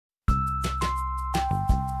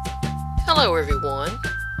Hello everyone.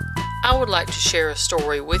 I would like to share a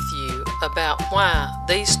story with you about why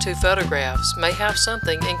these two photographs may have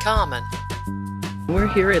something in common. We're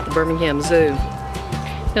here at the Birmingham Zoo.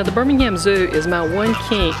 Now the Birmingham Zoo is my one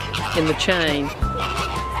kink in the chain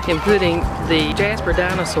in putting the Jasper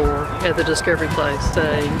Dinosaur at the Discovery Place,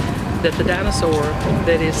 saying that the dinosaur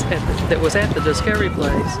that was at the Discovery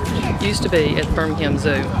Place used to be at the Birmingham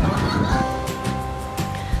Zoo.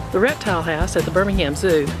 The reptile house at the Birmingham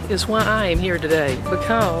Zoo is why I am here today,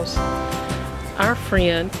 because our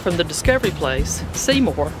friend from the Discovery Place,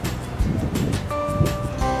 Seymour,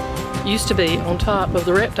 used to be on top of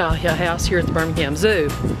the reptile house here at the Birmingham Zoo.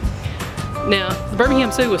 Now, the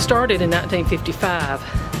Birmingham Zoo was started in 1955,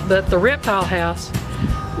 but the reptile house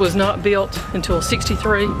was not built until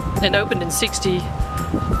 '63 and opened in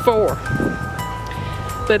 '64.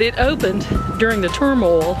 But it opened during the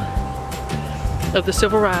turmoil of the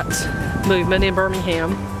civil rights movement in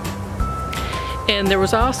Birmingham, and there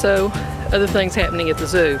was also other things happening at the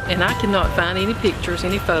zoo, and I cannot find any pictures,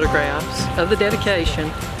 any photographs of the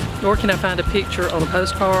dedication, nor can I find a picture on a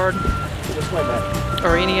postcard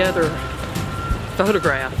or any other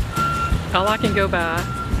photograph. All I can go by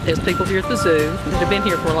is people here at the zoo that have been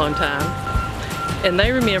here for a long time, and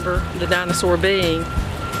they remember the dinosaur being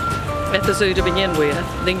at the zoo to begin with,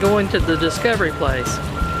 then going to the Discovery Place.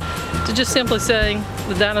 To just simply saying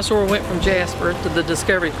the dinosaur went from Jasper to the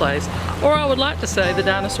Discovery Place, or I would like to say the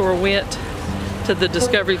dinosaur went to the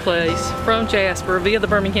Discovery Place from Jasper via the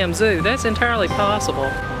Birmingham Zoo. That's entirely possible.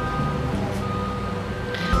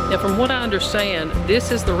 Now from what I understand, this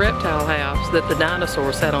is the reptile house that the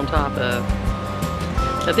dinosaur sat on top of.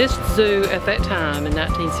 Now this zoo at that time in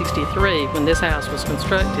 1963, when this house was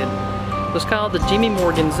constructed, was called the Jimmy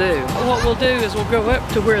Morgan Zoo. What we'll do is we'll go up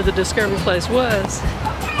to where the Discovery Place was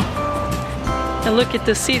and look at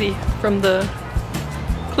the city from the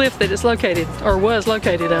cliff that it's located, or was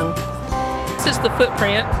located on. This is the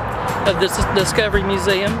footprint of the Discovery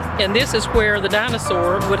Museum, and this is where the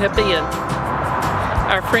dinosaur would have been.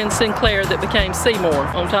 Our friend Sinclair that became Seymour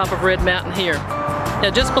on top of Red Mountain here. Now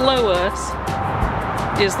just below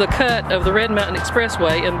us is the cut of the Red Mountain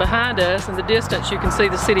Expressway, and behind us in the distance you can see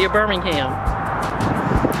the city of Birmingham.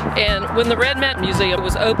 And when the Red Mountain Museum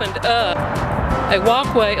was opened up, a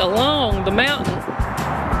walkway along the mountain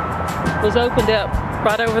was opened up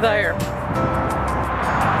right over there.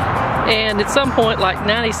 And at some point, like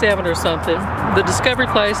 97 or something, the Discovery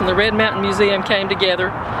Place and the Red Mountain Museum came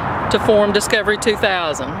together to form Discovery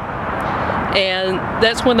 2000. And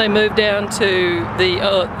that's when they moved down to the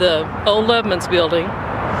old Loveman's building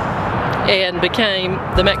and became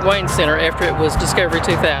the McWane Center after it was Discovery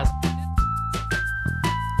 2000.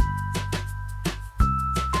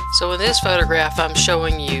 So in this photograph I'm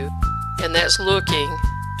showing you, and that's looking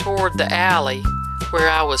toward the alley where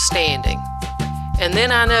I was standing. And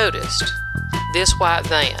then I noticed this white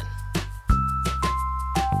van.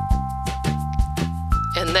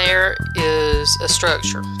 And there is a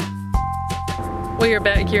structure. We are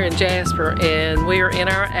back here in Jasper, and we are in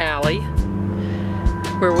our alley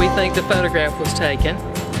where we think the photograph was taken.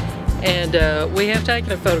 And we have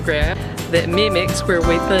taken a photograph that mimics where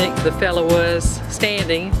we think the fellow was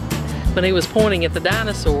standing when he was pointing at the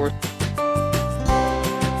dinosaur.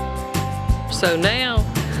 So now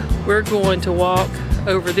we're going to walk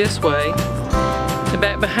over this way, and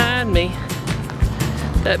back behind me,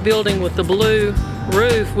 that building with the blue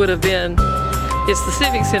roof would have been, it's the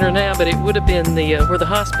Civic Center now, but it would have been the where the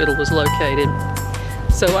hospital was located.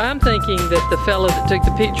 So I'm thinking that the fellow that took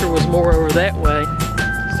the picture was more over that way.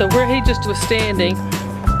 So where he just was standing,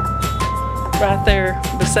 right there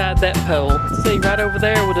beside that pole. See, right over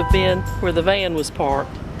there would have been where the van was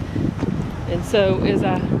parked. And so as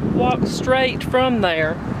I walk straight from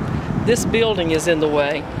there, this building is in the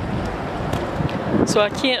way. So I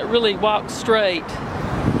can't really walk straight.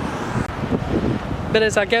 But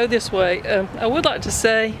as I go this way, I would like to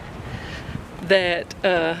say that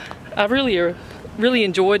I really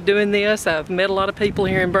enjoyed doing this. I've met a lot of people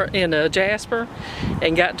here in Jasper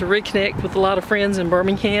and got to reconnect with a lot of friends in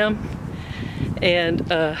Birmingham.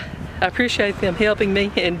 And I appreciate them helping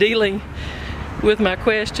me and dealing with my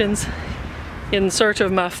questions in search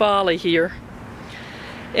of my folly here.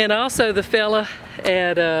 And also the fella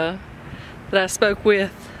that I spoke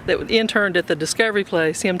with that interned at the Discovery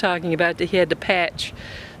Place, him talking about that he had to patch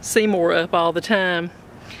Seymour up all the time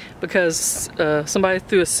because somebody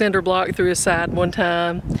threw a cinder block through his side one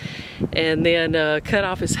time and then cut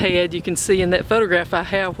off his head. You can see in that photograph I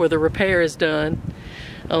have where the repair is done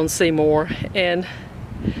on Seymour, and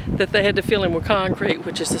that they had to fill him with concrete,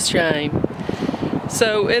 which is a shame.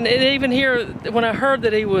 So, and even here, when I heard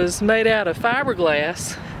that he was made out of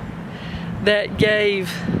fiberglass, that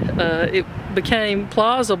gave, it became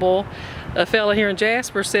plausible. A fellow here in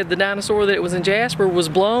Jasper said the dinosaur that was in Jasper was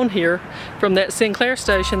blown here from that Sinclair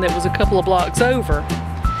station that was a couple of blocks over.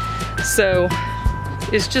 So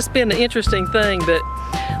it's just been an interesting thing, but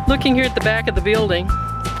looking here at the back of the building,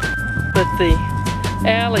 but the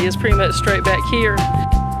alley is pretty much straight back here.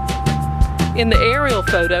 In the aerial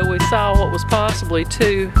photo, we saw what was possibly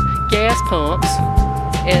 2 gas pumps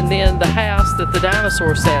and then the house that the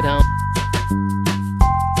dinosaur sat on.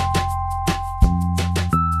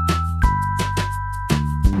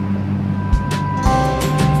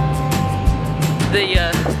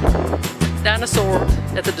 The dinosaur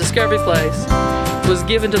at the Discovery Place was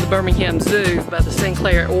given to the Birmingham Zoo by the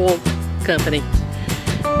Sinclair Oil Company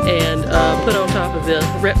and put on top of the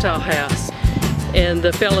reptile house. And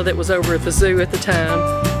the fellow that was over at the zoo at the time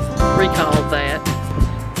recalled that.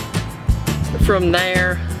 From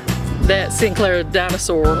there, that Sinclair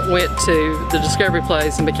dinosaur went to the Discovery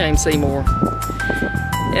Place and became Seymour.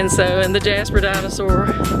 And the Jasper dinosaur,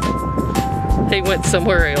 he went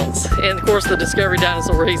somewhere else. And of course the Discovery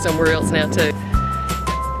dinosaur, he's somewhere else now too.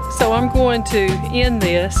 So I'm going to end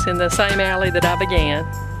this in the same alley that I began.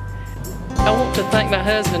 I want to thank my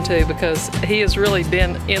husband too, because he has really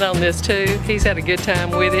been in on this too. He's had a good time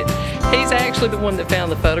with it. He's actually the one that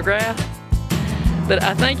found the photograph. But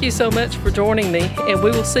I thank you so much for joining me, and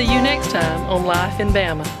we will see you next time on Life in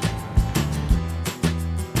Bama.